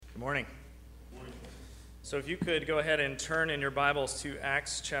Morning. So if you could go ahead and turn in your Bibles to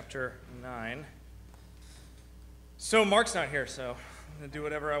Acts chapter 9. So Mark's not here, so I'm going to do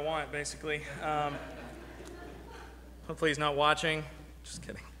whatever I want, basically. Hopefully he's not watching. Just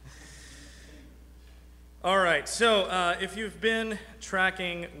kidding. All right, so if you've been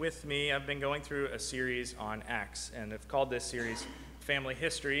tracking with me, I've been going through a series on Acts, and I've called this series Family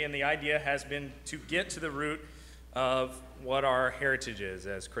History, and the idea has been to get to the root of what our heritage is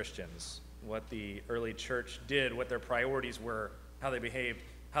as Christians, what the early church did, what their priorities were, how they behaved,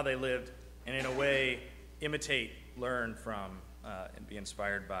 how they lived, and in a way, imitate, learn from, and be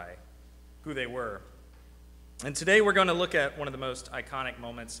inspired by who they were. And today we're going to look at one of the most iconic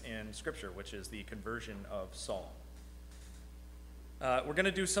moments in Scripture, which is the conversion of Saul. We're going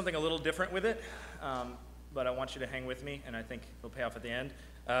to do something a little different with it, but I want you to hang with me, and I think it'll pay off at the end.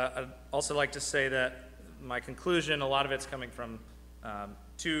 I'd also like to say that my conclusion, a lot of it's coming from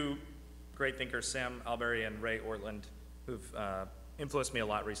two great thinkers, Sam Allberry and Ray Ortlund, who've influenced me a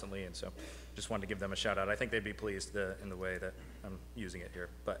lot recently, and so just wanted to give them a shout out. I think they'd be pleased in the way that I'm using it here.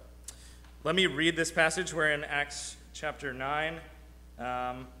 But let me read this passage. We're in Acts chapter 9.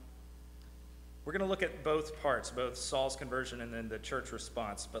 We're going to look at both parts, both Saul's conversion and then the church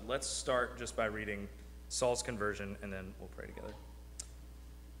response. But let's start just by reading Saul's conversion, and then we'll pray together.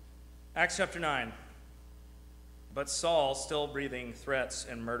 Acts chapter 9. But Saul, still breathing threats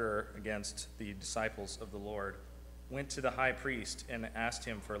and murder against the disciples of the Lord, went to the high priest and asked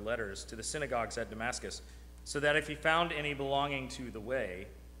him for letters to the synagogues at Damascus, so that if he found any belonging to the way,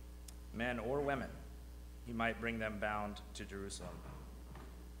 men or women, he might bring them bound to Jerusalem.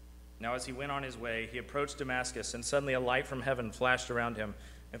 Now as he went on his way, he approached Damascus, and suddenly a light from heaven flashed around him.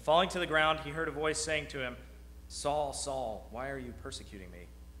 And falling to the ground, he heard a voice saying to him, "Saul, Saul, why are you persecuting me?"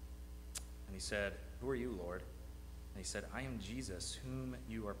 And he said, "Who are you, Lord?" And he said, "I am Jesus, whom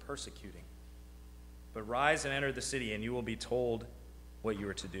you are persecuting. But rise and enter the city, and you will be told what you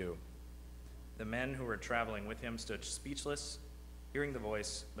are to do." The men who were traveling with him stood speechless, hearing the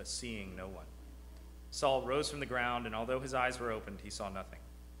voice, but seeing no one. Saul rose from the ground, and although his eyes were opened, he saw nothing.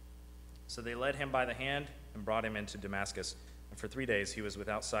 So they led him by the hand and brought him into Damascus. And for 3 days he was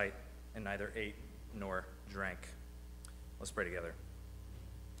without sight, and neither ate nor drank. Let's pray together.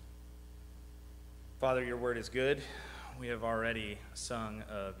 Father, your word is good. We have already sung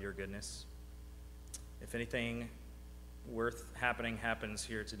of your goodness. If anything worth happening happens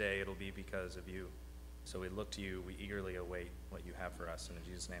here today, it'll be because of you. So we look to you. We eagerly await what you have for us. And in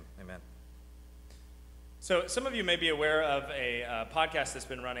Jesus' name, amen. So some of you may be aware of a podcast that's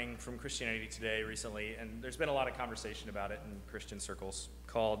been running from Christianity Today recently, and there's been a lot of conversation about it in Christian circles,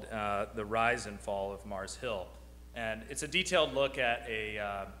 called The Rise and Fall of Mars Hill. And it's a detailed look at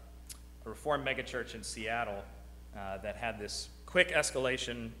a Reformed megachurch in Seattle that had this quick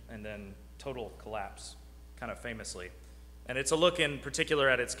escalation and then total collapse, kind of famously. And it's a look in particular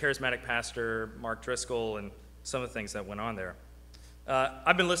at its charismatic pastor, Mark Driscoll, and some of the things that went on there.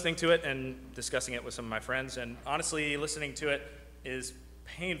 I've been listening to it and discussing it with some of my friends, and honestly, listening to it is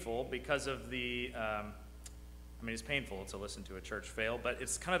painful because of it's painful to listen to a church fail, but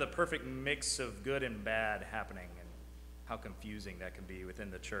it's kind of the perfect mix of good and bad happening, and how confusing that can be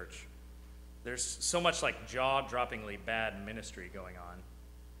within the church. There's so much like jaw-droppingly bad ministry going on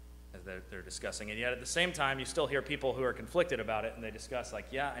as they're discussing, and yet at the same time, you still hear people who are conflicted about it, and they discuss like,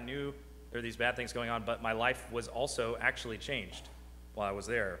 yeah, I knew there were these bad things going on, but my life was also actually changed while I was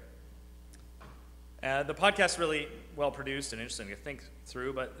there. The podcast's really well produced and interesting to think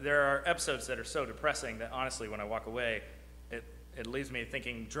through, but there are episodes that are so depressing that honestly, when I walk away, it leaves me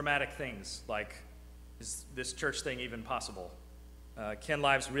thinking dramatic things like, is this church thing even possible? Can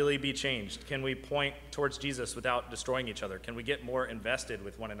lives really be changed? Can we point towards Jesus without destroying each other? Can we get more invested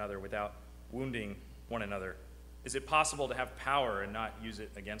with one another without wounding one another? Is it possible to have power and not use it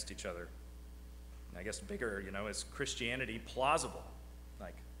against each other? And I guess bigger, is Christianity plausible,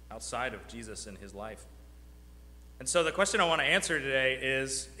 like outside of Jesus and his life? And so the question I want to answer today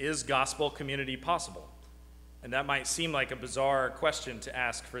is gospel community possible? And that might seem like a bizarre question to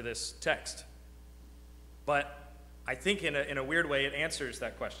ask for this text. But I think in a weird way it answers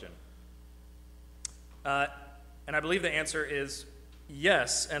that question. And I believe the answer is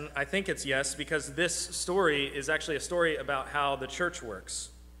yes, and I think it's yes because this story is actually a story about how the church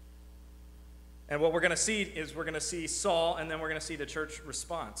works. And what we're going to see is we're going to see Saul, and then we're going to see the church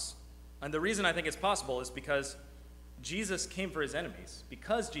response. And the reason I think it's possible is because Jesus came for his enemies.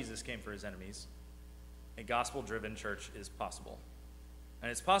 Because Jesus came for his enemies, a gospel-driven church is possible. And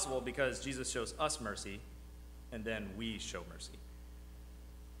it's possible because Jesus shows us mercy, and then we show mercy.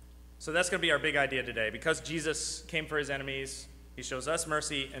 So that's going to be our big idea today. Because Jesus came for his enemies, He shows us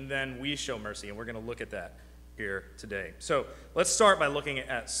mercy, and then we show mercy, and we're going to look at that here today. So let's start by looking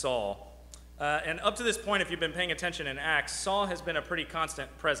at Saul. And up to this point, if you've been paying attention in Acts, Saul has been a pretty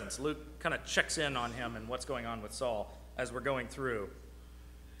constant presence. Luke kind of checks in on him and what's going on with Saul as we're going through.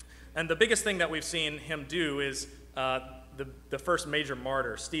 And the biggest thing that we've seen him do is the first major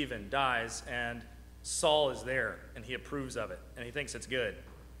martyr, Stephen, dies, and Saul is there, and he approves of it, and he thinks it's good.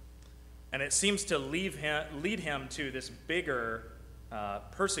 And it seems to lead him to this bigger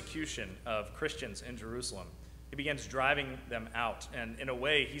persecution of Christians in Jerusalem. He begins driving them out, and in a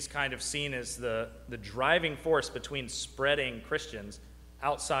way, he's kind of seen as the driving force between spreading Christians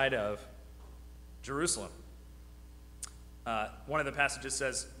outside of Jerusalem. One of the passages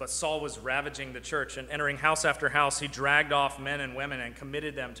says, "But Saul was ravaging the church, and entering house after house, he dragged off men and women and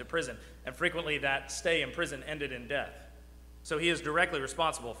committed them to prison. And frequently that stay in prison ended in death." So he is directly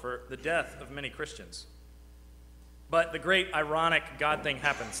responsible for the death of many Christians. But the great ironic God thing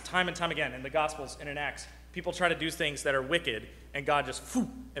happens time and time again in the Gospels and in Acts. People try to do things that are wicked, and God just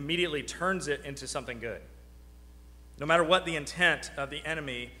immediately turns it into something good. No matter what the intent of the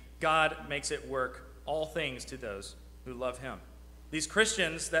enemy, God makes it work all things to those who love him. These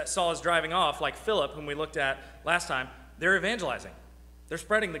Christians that Saul is driving off, like Philip, whom we looked at last time, they're evangelizing. They're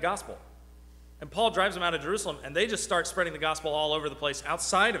spreading the gospel. And Paul drives them out of Jerusalem, and they just start spreading the gospel all over the place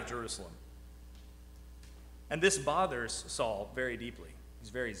outside of Jerusalem. And this bothers Saul very deeply. He's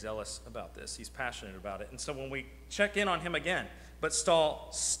very zealous about this. He's passionate about it. And so when we check in on him again, but Saul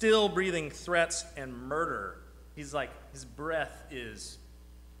still breathing threats and murder, he's like, his breath is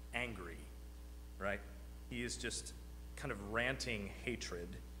angry, right? He is just kind of ranting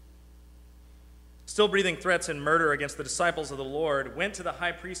hatred. Still breathing threats and murder against the disciples of the Lord, went to the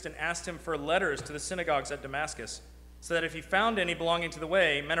high priest and asked him for letters to the synagogues at Damascus, so that if he found any belonging to the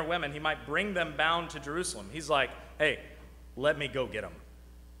way, men or women, he might bring them bound to Jerusalem. He's like, hey, let me go get them.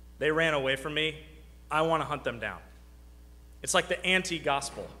 They ran away from me. I want to hunt them down. It's like the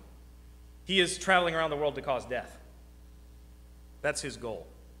anti-gospel. He is traveling around the world to cause death. That's his goal.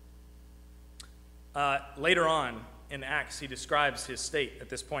 Later on in Acts, he describes his state at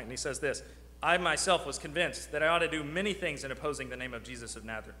this point, and he says this: "I myself was convinced that I ought to do many things in opposing the name of Jesus of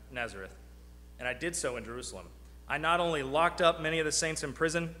Nazareth, and I did so in Jerusalem. I not only locked up many of the saints in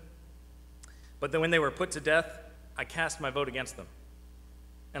prison, but then when they were put to death, I cast my vote against them.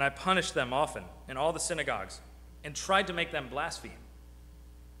 And I punished them often in all the synagogues and tried to make them blaspheme.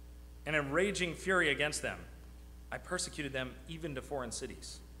 And in raging fury against them, I persecuted them even to foreign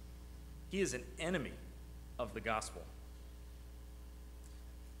cities." He is an enemy of the gospel.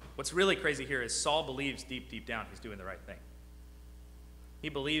 What's really crazy here is Saul believes deep down he's doing the right thing. He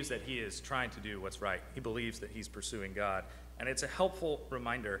believes that he is trying to do what's right. He believes that he's pursuing God. And it's a helpful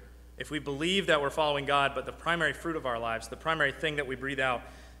reminder. If we believe that we're following God, but the primary fruit of our lives, the primary thing that we breathe out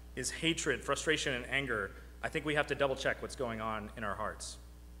is hatred, frustration, and anger, I think we have to double check what's going on in our hearts.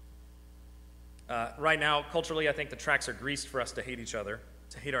 Right now, culturally, I think the tracks are greased for us to hate each other,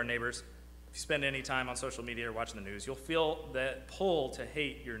 to hate our neighbors. If you spend any time on social media or watching the news, you'll feel that pull to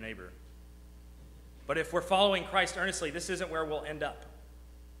hate your neighbor. But if we're following Christ earnestly, this isn't where we'll end up.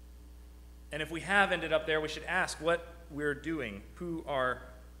 And if we have ended up there, we should ask what we're doing. Who are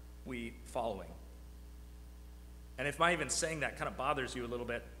we following? And if my even saying that kind of bothers you a little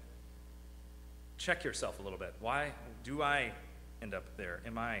bit, check yourself a little bit. Why do I end up there?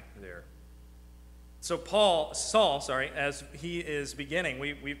 Am I there? So Saul, as he is beginning,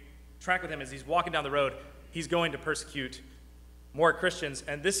 we track with him as he's walking down the road. He's going to persecute more Christians,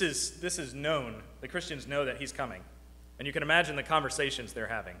 and this is known. The Christians know that he's coming. And you can imagine the conversations they're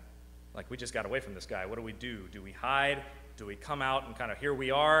having. Like, we just got away from this guy. What do we do? Do we hide? Do we come out and kind of, here we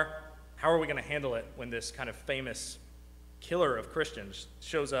are? How are we going to handle it when this kind of famous killer of Christians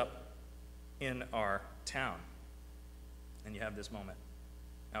shows up in our town? And you have this moment.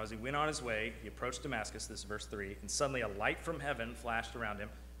 Now, as he went on his way, he approached Damascus, this is verse 3, and suddenly a light from heaven flashed around him,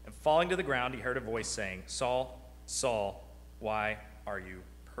 and falling to the ground, he heard a voice saying, "Saul, Saul, why are you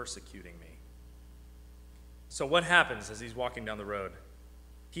persecuting me?" So what happens as he's walking down the road?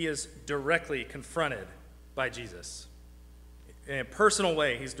 He is directly confronted by Jesus. In a personal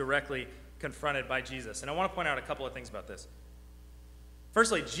way, he's directly confronted by Jesus. And I want to point out a couple of things about this.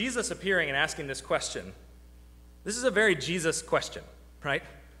 Firstly, Jesus appearing and asking this question. This is a very Jesus question, right?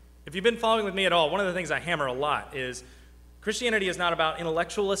 If you've been following with me at all, one of the things I hammer a lot is Christianity is not about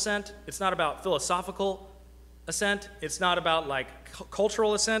intellectual assent. It's not about philosophical assent. It's not about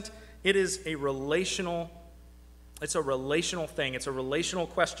cultural assent. It is a relational thing. It's a relational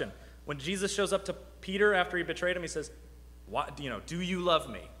question. When Jesus shows up to Peter after he betrayed him, he says, do you love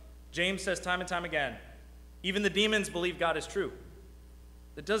me? James says time and time again, Even the demons believe God is true.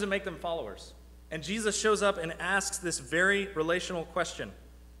 That doesn't make them followers. And Jesus shows up and asks this very relational question: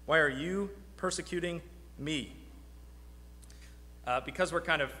 why are you persecuting me? Because we're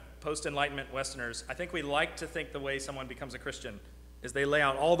kind of post-Enlightenment Westerners, I think we like to think the way someone becomes a Christian is they lay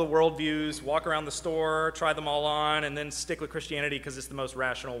out all the worldviews, walk around the store, try them all on, and then stick with Christianity because it's the most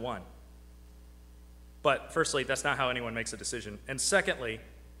rational one. But firstly, that's not how anyone makes a decision. And secondly,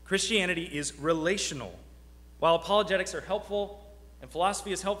 Christianity is relational. While apologetics are helpful and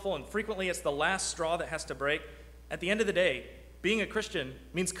philosophy is helpful, and frequently it's the last straw that has to break, at the end of the day, being a Christian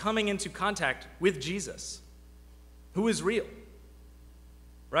means coming into contact with Jesus, who is real,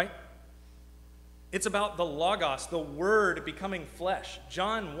 right? It's about the Logos, the Word becoming flesh.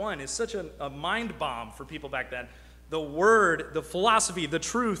 John 1 is such a mind bomb for people back then. The Word, the philosophy, the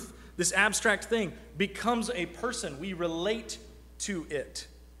truth, this abstract thing becomes a person. We relate to it.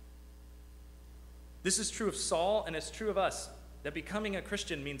 This is true of Saul, and it's true of us, that becoming a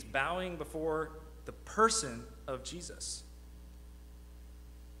Christian means bowing before the person of Jesus.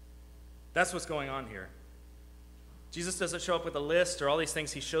 That's what's going on here. Jesus doesn't show up with a list or all these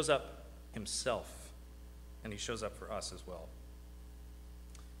things. He shows up himself, and he shows up for us as well.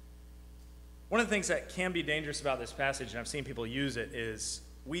 One of the things that can be dangerous about this passage, and I've seen people use it, is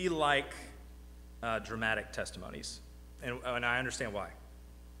we like dramatic testimonies, and I understand why.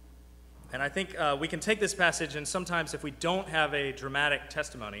 And I think we can take this passage, and sometimes if we don't have a dramatic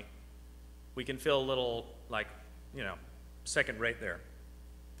testimony, we can feel a little like, second rate there.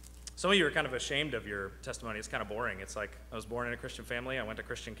 Some of you are kind of ashamed of your testimony. It's kind of boring. It's like, I was born in a Christian family. I went to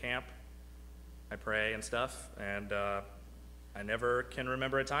Christian camp. I pray and stuff. And I never can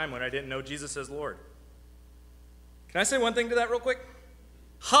remember a time when I didn't know Jesus as Lord. Can I say one thing to that real quick?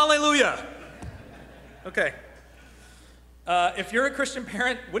 Hallelujah! Okay. If you're a Christian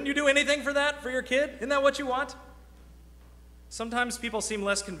parent, wouldn't you do anything for that, for your kid? Isn't that what you want? Sometimes people seem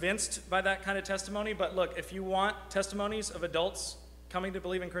less convinced by that kind of testimony, but look, if you want testimonies of adults coming to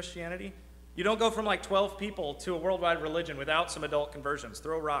believe in Christianity, you don't go from like 12 people to a worldwide religion without some adult conversions.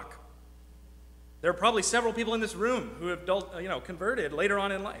 Throw a rock. There are probably several people in this room who have converted later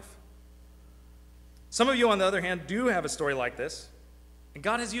on in life. Some of you, on the other hand, do have a story like this, and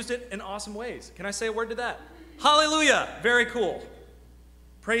God has used it in awesome ways. Can I say a word to that? Hallelujah! Very cool.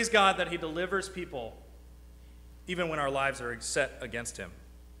 Praise God that he delivers people even when our lives are set against him.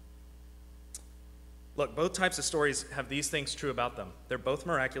 Look, both types of stories have these things true about them. They're both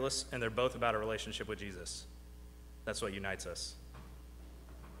miraculous, and they're both about a relationship with Jesus. That's what unites us.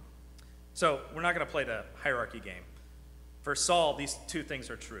 So, we're not going to play the hierarchy game. For Saul, these two things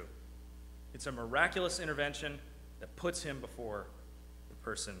are true. It's a miraculous intervention that puts him before the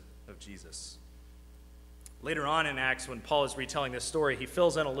person of Jesus. Later on in Acts, when Paul is retelling this story, he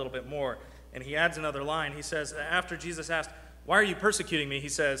fills in a little bit more, and he adds another line. He says, after Jesus asked, "Why are you persecuting me?" he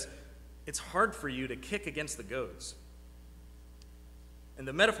says, "It's hard for you to kick against the goads." And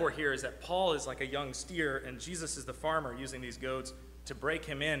the metaphor here is that Paul is like a young steer, and Jesus is the farmer using these goads to break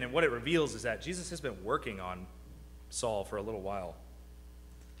him in. And what it reveals is that Jesus has been working on Saul for a little while.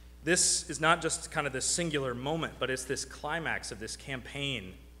 This is not just kind of this singular moment, but it's this climax of this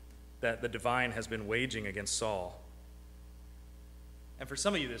campaign that the divine has been waging against Saul. And for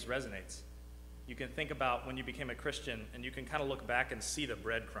some of you, this resonates. You can think about when you became a Christian, and you can kind of look back and see the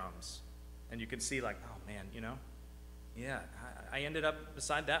breadcrumbs. And you can see like, oh man, I ended up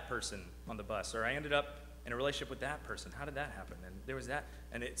beside that person on the bus, or I ended up in a relationship with that person. How did that happen? And there was that.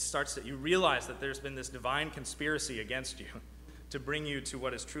 And it starts that you realize that there's been this divine conspiracy against you to bring you to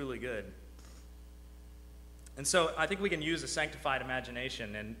what is truly good. And so I think we can use a sanctified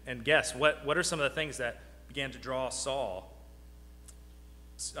imagination and guess what are some of the things that began to draw Saul.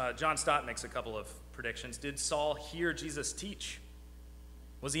 John Stott makes a couple of predictions. Did Saul hear Jesus teach?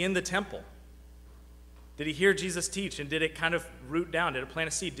 Was he in the temple? Did he hear Jesus teach, and did it kind of root down? Did it plant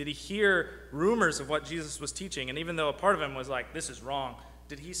a seed? Did he hear rumors of what Jesus was teaching? And even though a part of him was like, this is wrong,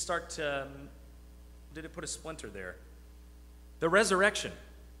 did it put a splinter there? The resurrection.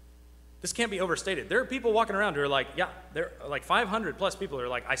 This can't be overstated. There are people walking around who are like, there are like 500 plus people who are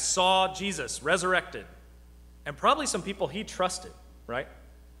like, I saw Jesus resurrected. And probably some people he trusted, right?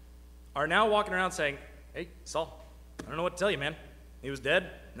 Are now walking around saying, hey, Saul, I don't know what to tell you, man. He was dead,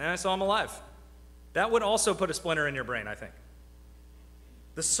 and then I saw him alive. That would also put a splinter in your brain, I think.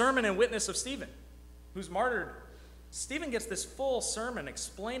 The sermon and witness of Stephen, who's martyred. Stephen gets this full sermon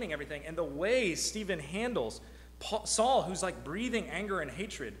explaining everything, and the way Stephen handles Saul, who's like breathing anger and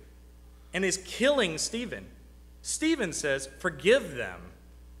hatred, and is killing Stephen. Stephen says, forgive them,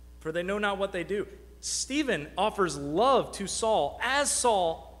 for they know not what they do. Stephen offers love to Saul as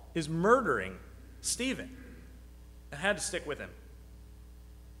Saul is murdering Stephen. It had to stick with him.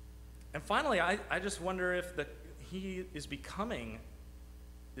 And finally, I just wonder if he is becoming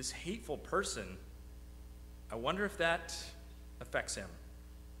this hateful person. I wonder if that affects him.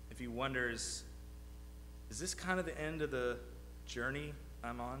 If he wonders, is this kind of the end of the journey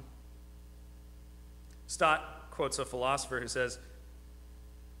I'm on? Stott quotes a philosopher who says,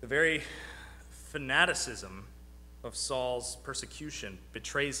 the very fanaticism of Saul's persecution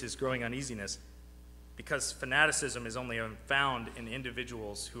betrays his growing uneasiness, because fanaticism is only found in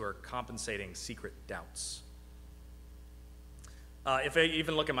individuals who are compensating secret doubts. If I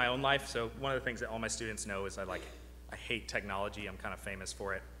even look at my own life, so one of the things that all my students know is I hate technology. I'm kind of famous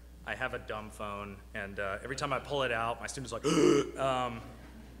for it. I have a dumb phone, and every time I pull it out, my students are like,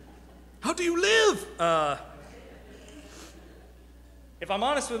 how do you live? If I'm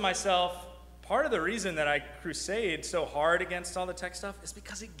honest with myself, part of the reason that I crusade so hard against all the tech stuff is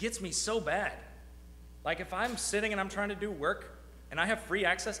because it gets me so bad. Like if I'm sitting and I'm trying to do work and I have free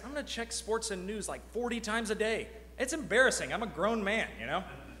access, I'm going to check sports and news like 40 times a day. It's embarrassing. I'm a grown man, you know?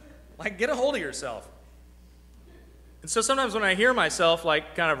 Like, get a hold of yourself. And so sometimes when I hear myself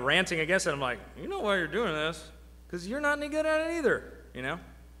like kind of ranting against it, I'm like, you know why you're doing this? Because you're not any good at it either, you know?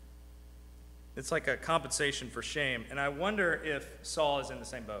 It's like a compensation for shame. And I wonder if Saul is in the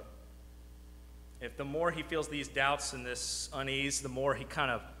same boat. If the more he feels these doubts and this unease, the more he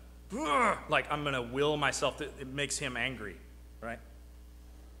kind of, like, I'm going to will myself, that it makes him angry, right?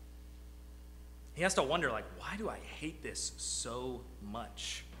 He has to wonder, like, why do I hate this so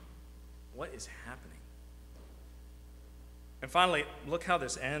much? What is happening? And finally, look how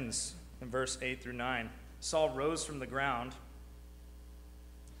this ends in verse 8 through 9. Saul rose from the ground,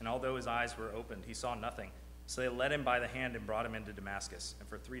 and although his eyes were opened, he saw nothing. So they led him by the hand and brought him into Damascus. And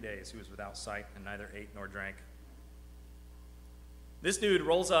for 3 days he was without sight and neither ate nor drank. This dude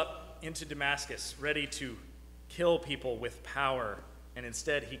rolls up into Damascus ready to kill people with power. And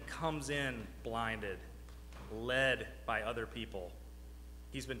instead he comes in blinded, led by other people.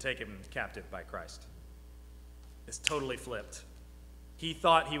 He's been taken captive by Christ. It's totally flipped. He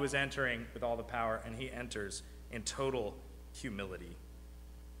thought he was entering with all the power, and he enters in total humility.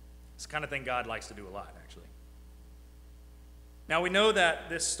 It's the kind of thing God likes to do a lot, actually. Now, we know that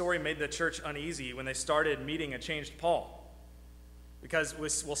this story made the church uneasy when they started meeting a changed Paul. Because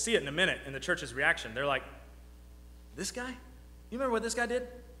we'll see it in a minute in the church's reaction. They're like, this guy? You remember what this guy did?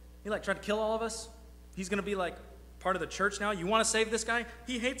 He tried to kill all of us? He's going to be part of the church now? You want to save this guy?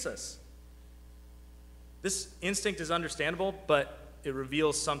 He hates us. This instinct is understandable, but it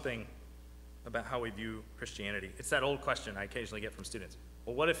reveals something about how we view Christianity. It's that old question I occasionally get from students.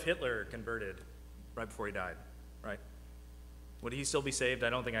 Well, what if Hitler converted right before he died, right? Would he still be saved?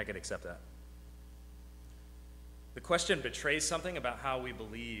 I don't think I could accept that. The question betrays something about how we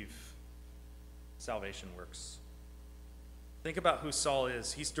believe salvation works. Think about who Saul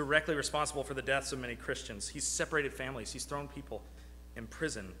is. He's directly responsible for the deaths of many Christians. He's separated families. He's thrown people in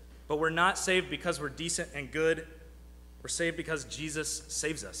prison. But we're not saved because we're decent and good. We're saved because Jesus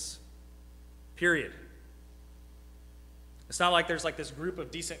saves us. Period. It's not like there's this group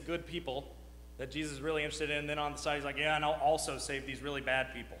of decent, good people that Jesus is really interested in, and then on the side he's like, yeah, and I'll also save these really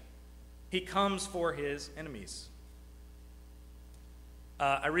bad people. He comes for his enemies.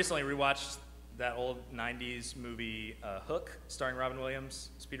 I recently rewatched that old 90s movie Hook, starring Robin Williams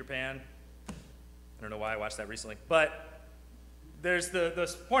as Peter Pan. I don't know why I watched that recently. But there's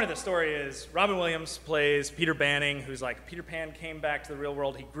the point of the story is Robin Williams plays Peter Banning, who's Peter Pan came back to the real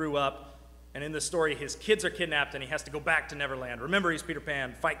world. He grew up. And in the story, his kids are kidnapped, and he has to go back to Neverland. Remember, he's Peter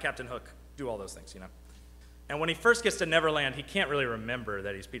Pan, fight Captain Hook, do all those things, you know. And when he first gets to Neverland, he can't really remember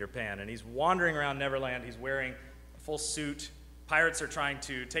that he's Peter Pan. And he's wandering around Neverland. He's wearing a full suit. Pirates are trying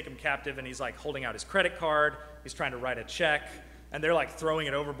to take him captive, and he's holding out his credit card. He's trying to write a check, and they're throwing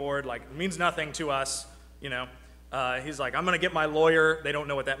it overboard, it means nothing to us, you know. He's I'm going to get my lawyer. They don't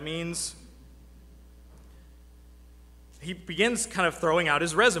know what that means. He begins kind of throwing out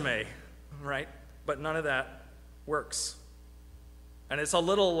his resume, right? But none of that works. And it's a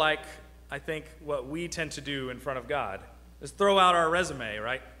little like, I think, what we tend to do in front of God is throw out our resume,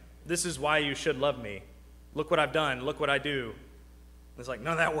 right? This is why you should love me. Look what I've done. Look what I do. It's none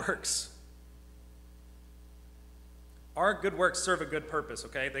of that works. Our good works serve a good purpose,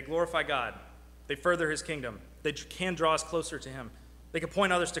 okay? They glorify God. They further his kingdom. They can draw us closer to him. They can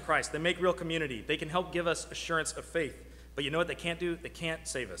point others to Christ. They make real community. They can help give us assurance of faith. But you know what they can't do? They can't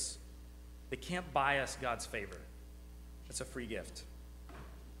save us. They can't buy us God's favor. It's a free gift.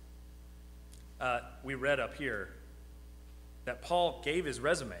 We read up here that Paul gave his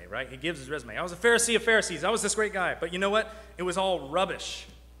resume, right? He gives his resume. I was a Pharisee of Pharisees. I was this great guy. But you know what? It was all rubbish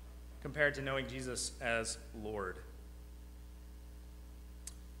compared to knowing Jesus as Lord.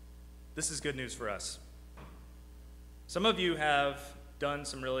 this is good news for us. Some of you have done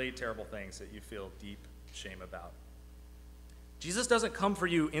some really terrible things that you feel deep shame about. Jesus doesn't come for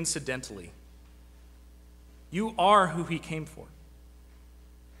you incidentally. You are who he came for.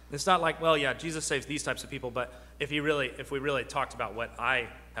 It's not like, well, yeah, Jesus saves these types of people, but if we really talked about what I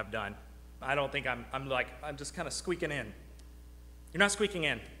have done, I don't think I'm just kind of squeaking in. You're not squeaking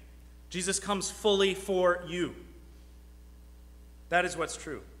in. Jesus comes fully for you. That is what's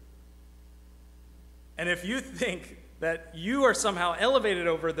true. And if you think that you are somehow elevated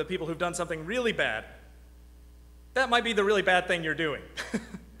over the people who've done something really bad, that might be the really bad thing you're doing.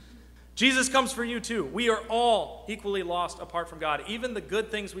 Jesus comes for you too. We are all equally lost apart from God. Even the good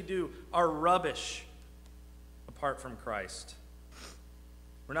things we do are rubbish apart from Christ.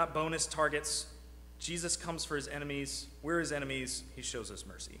 We're not bonus targets. Jesus comes for his enemies. We're his enemies. He shows us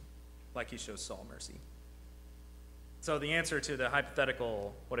mercy, like he shows Saul mercy. So the answer to the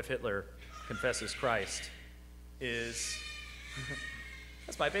hypothetical, what if Hitler confesses Christ, is,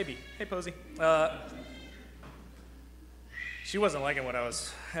 that's my baby. Hey, Posey. She wasn't liking what I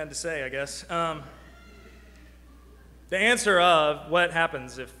had to say, I guess. The answer of what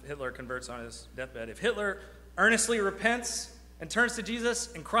happens if Hitler converts on his deathbed, if Hitler earnestly repents and turns to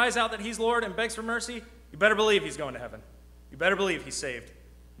Jesus and cries out that he's Lord and begs for mercy, you better believe he's going to heaven. You better believe he's saved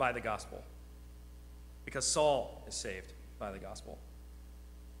by the gospel. Because Saul is saved by the gospel.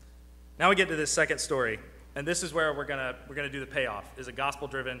 Now we get to this second story, and this is where we're gonna do the payoff. Is a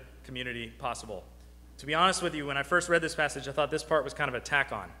gospel-driven community possible? To be honest with you, when I first read this passage, I thought this part was kind of a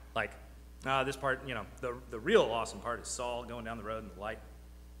tack on. Like, this part, the real awesome part is Saul going down the road in the light.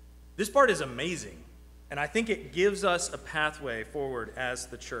 This part is amazing, and I think it gives us a pathway forward as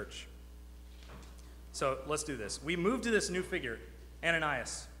the church. So let's do this. We move to this new figure,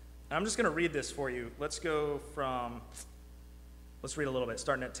 Ananias. And I'm just going to read this for you. Let's read a little bit,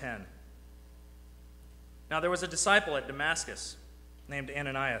 starting at 10. Now there was a disciple at Damascus named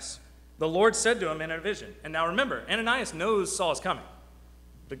Ananias. The Lord said to him in a vision. And now remember, Ananias knows Saul is coming.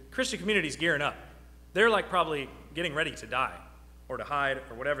 The Christian community is gearing up. They're like probably getting ready to die or to hide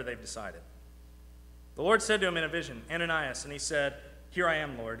or whatever they've decided. The Lord said to him in a vision, Ananias, and he said, Here I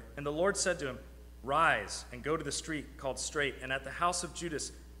am, Lord. And the Lord said to him, Rise and go to the street called Straight, and at the house of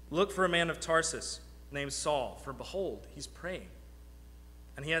Judas look for a man of Tarsus named Saul, for behold, he's praying.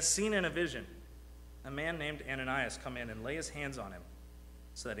 And he has seen in a vision a man named Ananias come in and lay his hands on him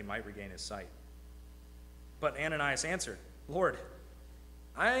so that he might regain his sight. But Ananias answered, Lord,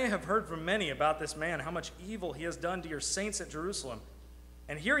 I have heard from many about this man, how much evil he has done to your saints at Jerusalem.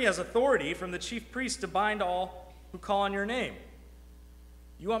 And here he has authority from the chief priest to bind all who call on your name.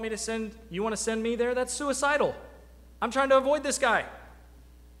 You want to send me there? That's suicidal. I'm trying to avoid this guy.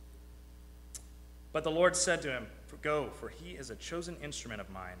 But the Lord said to him, Go, for he is a chosen instrument of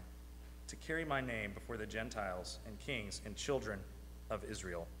mine to carry my name before the Gentiles and kings and children of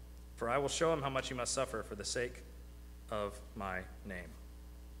Israel. For I will show him how much he must suffer for the sake of my name.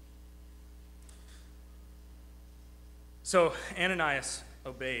 So Ananias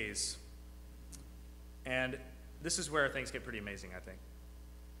obeys. And this is where things get pretty amazing, I think.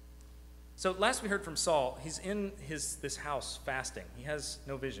 So last we heard from Saul, he's in this house fasting. He has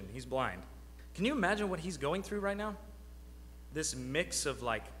no vision. He's blind. Can you imagine what he's going through right now? This mix of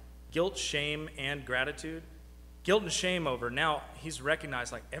like guilt, shame, and gratitude. Guilt and shame over now he's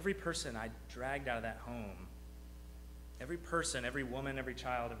recognized like every person I dragged out of that home, every person, every woman, every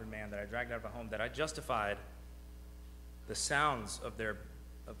child, every man that I dragged out of a home, that I justified the sounds of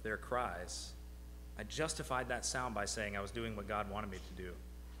their cries. I justified that sound by saying I was doing what God wanted me to do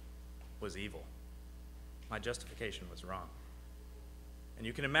was evil. My justification was wrong. And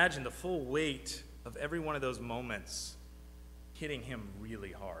you can imagine the full weight of every one of those moments hitting him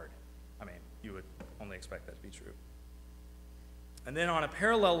really hard. I mean, you would only expect that to be true. And then on a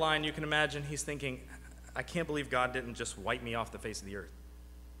parallel line, you can imagine he's thinking, I can't believe God didn't just wipe me off the face of the earth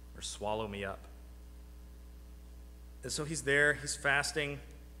or swallow me up. And so he's there, he's fasting,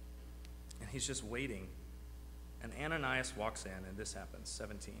 and he's just waiting. And Ananias walks in, and this happens,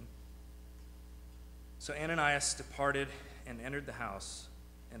 17. So Ananias departed and entered the house,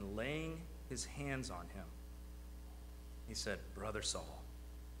 and laying his hands on him, he said, Brother Saul,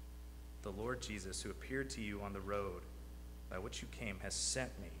 the Lord Jesus, who appeared to you on the road by which you came, has sent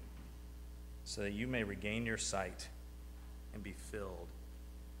me so that you may regain your sight and be filled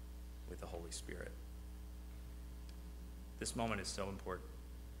with the Holy Spirit. This moment is so important.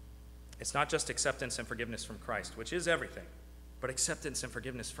 It's not just acceptance and forgiveness from Christ, which is everything, but acceptance and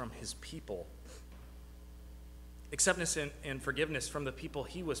forgiveness from his people. Acceptance and forgiveness from the people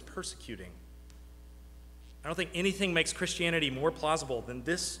he was persecuting. I don't think anything makes Christianity more plausible than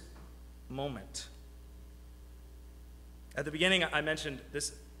this moment. At the beginning, I mentioned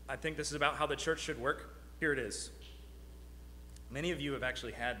this. I think this is about how the church should work. Here it is. Many of you have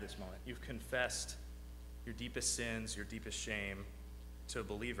actually had this moment. You've confessed your deepest sins, your deepest shame to a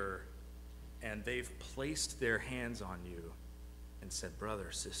believer, and they've placed their hands on you and said,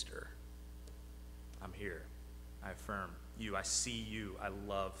 brother, sister, I'm here. I affirm you. I see you. I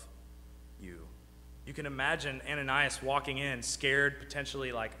love you. You can imagine Ananias walking in, scared,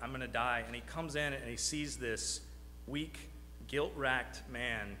 potentially like, I'm going to die. And he comes in and he sees this weak, guilt-racked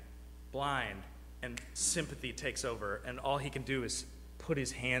man, blind, and sympathy takes over. And all he can do is put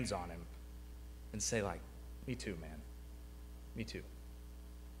his hands on him and say, like, me too, man. Me too.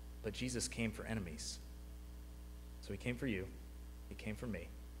 But Jesus came for enemies. So he came for you. He came for me.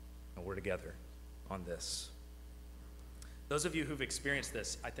 And we're together on this. Those of you who've experienced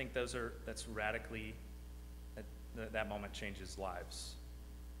this, I think that's radically, that moment changes lives.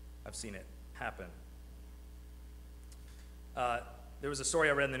 I've seen it happen. There was a story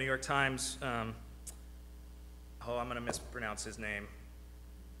I read in the New York Times. I'm going to mispronounce his name.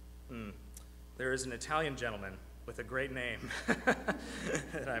 There is an Italian gentleman with a great name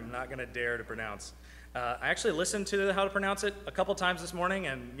that I'm not going to dare to pronounce. I actually listened to how to pronounce it a couple times this morning,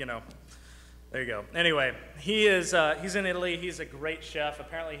 and, there you go. Anyway, he's in Italy. He's a great chef.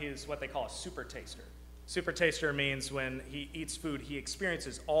 Apparently, he's what they call a super taster. Super taster means when he eats food, he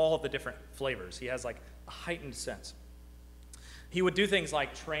experiences all the different flavors. He has like a heightened sense. He would do things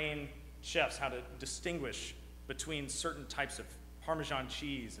like train chefs how to distinguish between certain types of Parmesan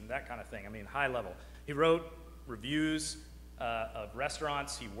cheese and that kind of thing. I mean, high level. He wrote reviews of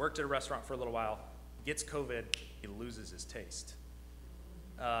restaurants. He worked at a restaurant for a little while. Gets COVID. He loses his taste.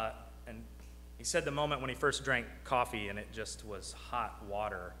 And he said the moment when he first drank coffee and it just was hot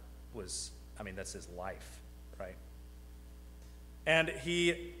water that's his life, right? And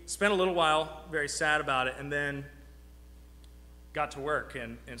he spent a little while very sad about it and then got to work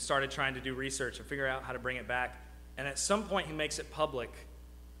and started trying to do research and figure out how to bring it back. And at some point he makes it public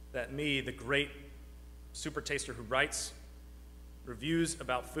that me, the great super taster who writes reviews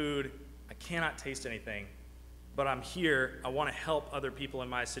about food, I cannot taste anything, but I'm here. I want to help other people in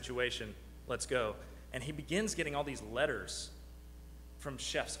my situation. Let's go. And he begins getting all these letters from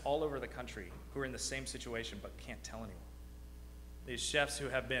chefs all over the country who are in the same situation but can't tell anyone. These chefs who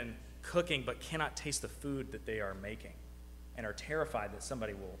have been cooking but cannot taste the food that they are making and are terrified that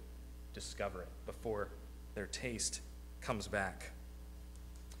somebody will discover it before their taste comes back.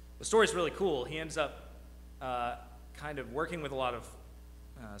 The story's really cool. He ends up kind of working with a lot of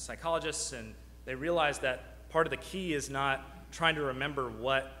psychologists, and they realize that part of the key is not trying to remember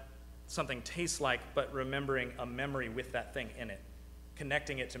what something tastes like, but remembering a memory with that thing in it,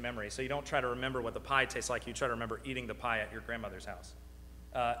 connecting it to memory. So you don't try to remember what the pie tastes like, you try to remember eating the pie at your grandmother's house.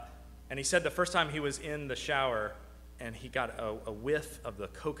 And he said the first time he was in the shower and he got a whiff of the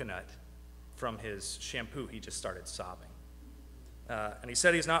coconut from his shampoo, he just started sobbing. And he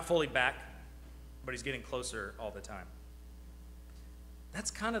said he's not fully back, but he's getting closer all the time. That's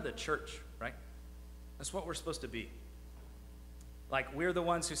kind of the church, right? That's what we're supposed to be. Like, we're the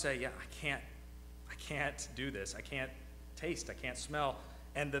ones who say, yeah, I can't do this. I can't taste. I can't smell.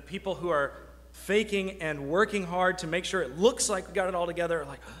 And the people who are faking and working hard to make sure it looks like we got it all together are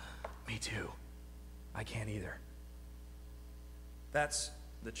like, me too. I can't either. That's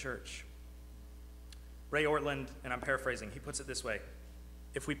the church. Ray Ortlund, and I'm paraphrasing, he puts it this way: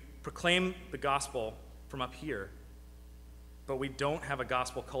 if we proclaim the gospel from up here, but we don't have a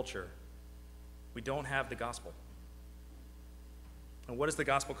gospel culture, we don't have the gospel. And what is the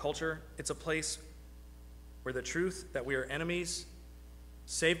gospel culture? It's a place where the truth that we are enemies,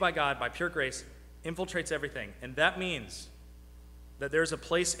 saved by God by pure grace, infiltrates everything. And that means that there's a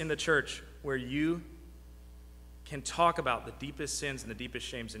place in the church where you can talk about the deepest sins and the deepest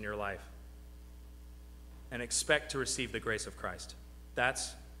shames in your life and expect to receive the grace of Christ.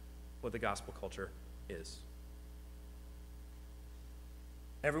 That's what the gospel culture is.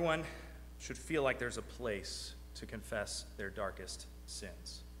 Everyone should feel like there's a place to confess their darkest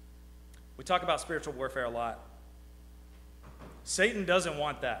sins. We talk about spiritual warfare a lot. Satan doesn't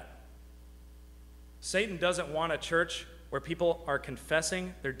want that. Satan doesn't want a church where people are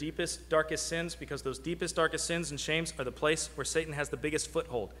confessing their deepest, darkest sins, because those deepest, darkest sins and shames are the place where Satan has the biggest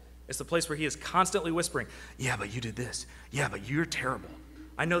foothold. It's the place where he is constantly whispering, yeah, but you did this. Yeah, but you're terrible.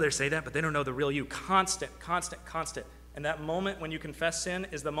 I know they say that, but they don't know the real you. Constant. And that moment when you confess sin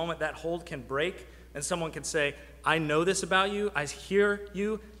is the moment that hold can break and someone can say, I know this about you, I hear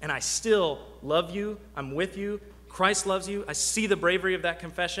you, and I still love you, I'm with you, Christ loves you, I see the bravery of that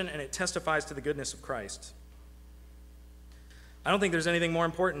confession, and it testifies to the goodness of Christ. I don't think there's anything more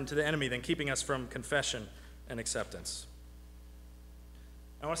important to the enemy than keeping us from confession and acceptance.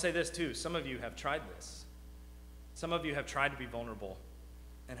 I want to say this too. Some of you have tried this. Some of you have tried to be vulnerable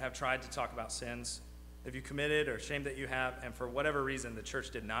and have tried to talk about sins that you committed or shame that you have, and for whatever reason, the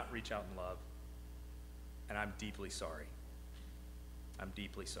church did not reach out in love. And I'm deeply sorry. I'm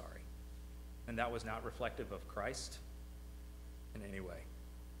deeply sorry. And that was not reflective of Christ in any way.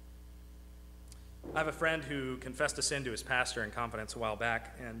 I have a friend who confessed a sin to his pastor in confidence a while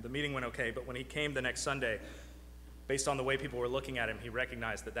back, and the meeting went okay, but when he came the next Sunday, based on the way people were looking at him, he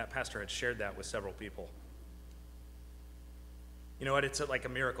recognized that that pastor had shared that with several people. You know what? It's like a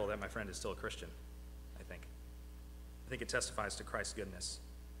miracle that my friend is still a Christian, I think. I think it testifies to Christ's goodness.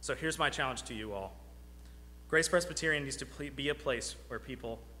 So here's my challenge to you all. Grace Presbyterian needs to be a place where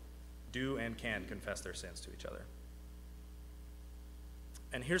people do and can confess their sins to each other.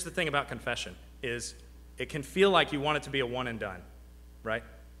 And here's the thing about confession, is it can feel like you want it to be a one and done, right?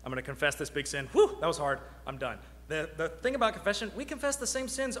 I'm going to confess this big sin. Whew, that was hard. I'm done. The thing about confession, we confess the same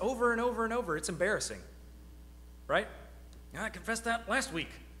sins over and over and over. It's embarrassing, right? I confessed that last week.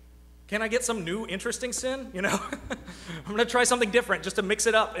 Can I get some new interesting sin? You know, I'm going to try something different just to mix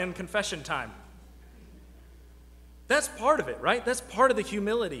it up in confession time. That's part of it, right? That's part of the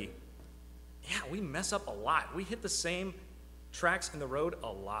humility. Yeah, we mess up a lot. We hit the same tracks in the road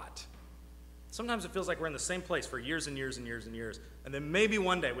a lot. Sometimes it feels like we're in the same place for years and years and years and years. And then maybe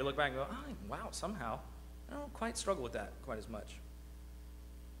one day we look back and go, oh, wow, somehow I don't quite struggle with that quite as much.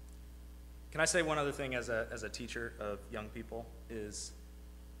 Can I say one other thing as a teacher of young people is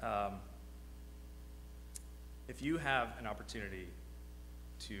if you have an opportunity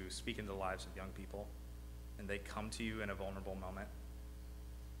to speak into the lives of young people and they come to you in a vulnerable moment,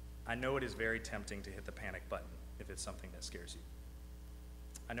 I know it is very tempting to hit the panic button if it's something that scares you.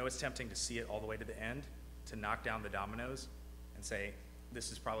 I know it's tempting to see it all the way to the end, to knock down the dominoes and say,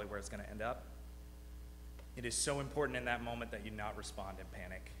 this is probably where it's going to end up. It is so important in that moment that you not respond in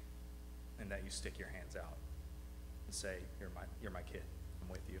panic and that you stick your hands out and say, you're my kid, I'm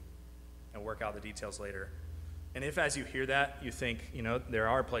with you, and work out the details later. And if as you hear that, you think, you know, there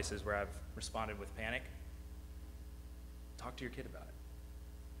are places where I've responded with panic, talk to your kid about it.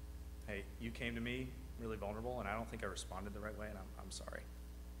 Hey, you came to me really vulnerable, and I don't think I responded the right way, and I'm sorry.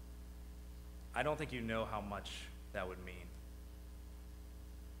 I don't think you know how much that would mean.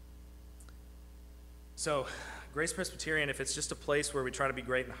 So, Grace Presbyterian, if it's just a place where we try to be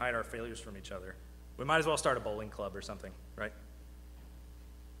great and hide our failures from each other, we might as well start a bowling club or something, right?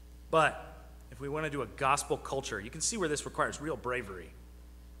 But if we want to do a gospel culture, you can see where this requires real bravery.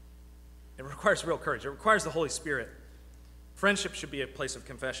 It requires real courage. It requires the Holy Spirit. Friendship should be a place of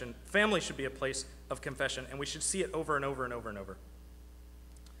confession. Family should be a place of confession, and we should see it over and over and over and over.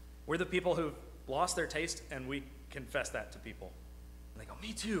 We're the people who've lost their taste, and we confess that to people. And they go,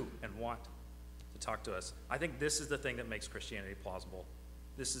 me too, and want to talk to us. I think this is the thing that makes Christianity plausible.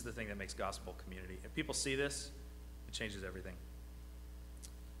 This is the thing that makes gospel community. If people see this, it changes everything.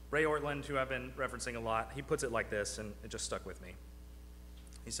 Ray Ortland, who I've been referencing a lot, he puts it like this, and it just stuck with me.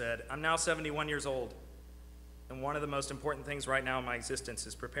 He said, I'm now 71 years old, and one of the most important things right now in my existence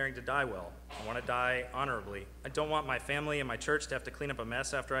is preparing to die well. I want to die honorably. I don't want my family and my church to have to clean up a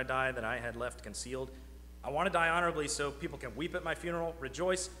mess after I die that I had left concealed. I want to die honorably so people can weep at my funeral,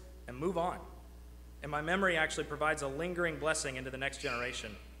 rejoice, and move on. And my memory actually provides a lingering blessing into the next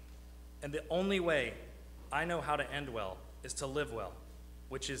generation. And the only way I know how to end well is to live well,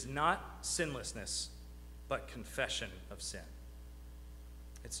 which is not sinlessness, but confession of sin.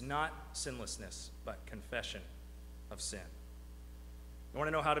 It's not sinlessness, but confession of sin. You want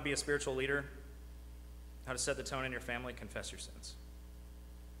to know how to be a spiritual leader? How to set the tone in your family? Confess your sins.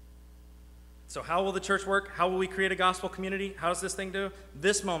 So how will the church work? How will we create a gospel community? How does this thing do?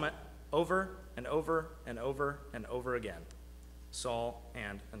 This moment, over and over and over and over again. Saul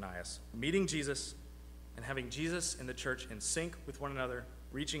and Ananias meeting Jesus and having Jesus and the church in sync with one another,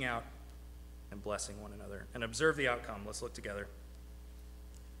 reaching out and blessing one another. And observe the outcome. Let's look together.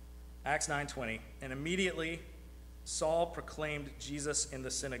 Acts 9:20, and immediately Saul proclaimed Jesus in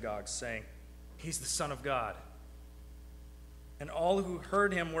the synagogue, saying, he's the Son of God. And all who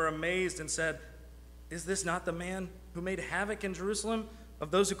heard him were amazed and said, is this not the man who made havoc in Jerusalem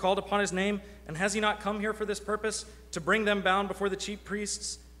of those who called upon his name? And has he not come here for this purpose, to bring them bound before the chief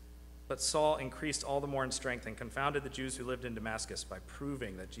priests? But Saul increased all the more in strength and confounded the Jews who lived in Damascus by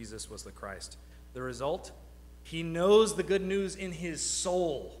proving that Jesus was the Christ. The result? He knows the good news in his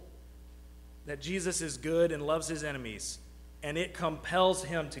soul, that Jesus is good and loves his enemies, and it compels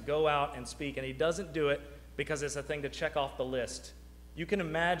him to go out and speak, and he doesn't do it because it's a thing to check off the list. You can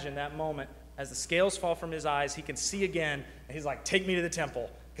imagine that moment as the scales fall from his eyes, he can see again, and he's like, take me to the temple,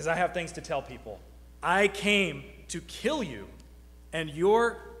 because I have things to tell people. I came to kill you, and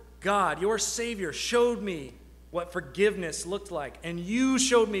your God, your Savior, showed me what forgiveness looked like, and you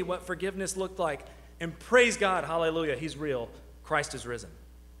showed me what forgiveness looked like, and praise God, hallelujah, he's real, Christ is risen.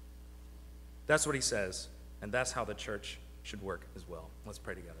 That's what he says, and that's how the church should work as well. Let's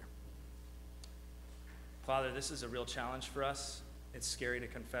pray together. Father, this is a real challenge for us. It's scary to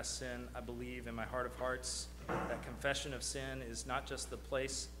confess sin. I believe in my heart of hearts that confession of sin is not just the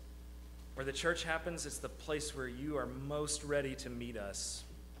place where the church happens, it's the place where you are most ready to meet us.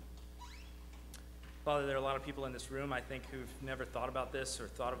 Father, there are a lot of people in this room, I think, who've never thought about this or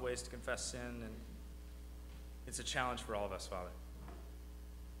thought of ways to confess sin, and it's a challenge for all of us, Father.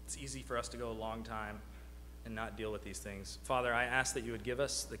 It's easy for us to go a long time and not deal with these things. Father, I ask that you would give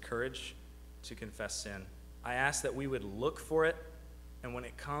us the courage to confess sin. I ask that we would look for it, and when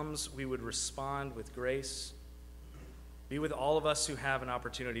it comes, we would respond with grace. Be with all of us who have an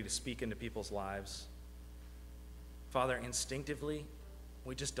opportunity to speak into people's lives. Father, instinctively,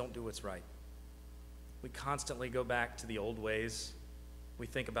 we just don't do what's right. We constantly go back to the old ways. We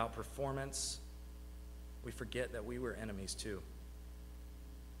think about performance. We forget that we were enemies too.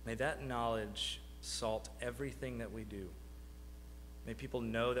 May that knowledge salt everything that we do. May people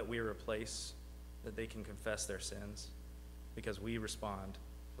know that we are a place that they can confess their sins because we respond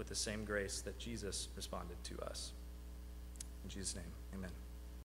with the same grace that Jesus responded to us. In Jesus' name, amen.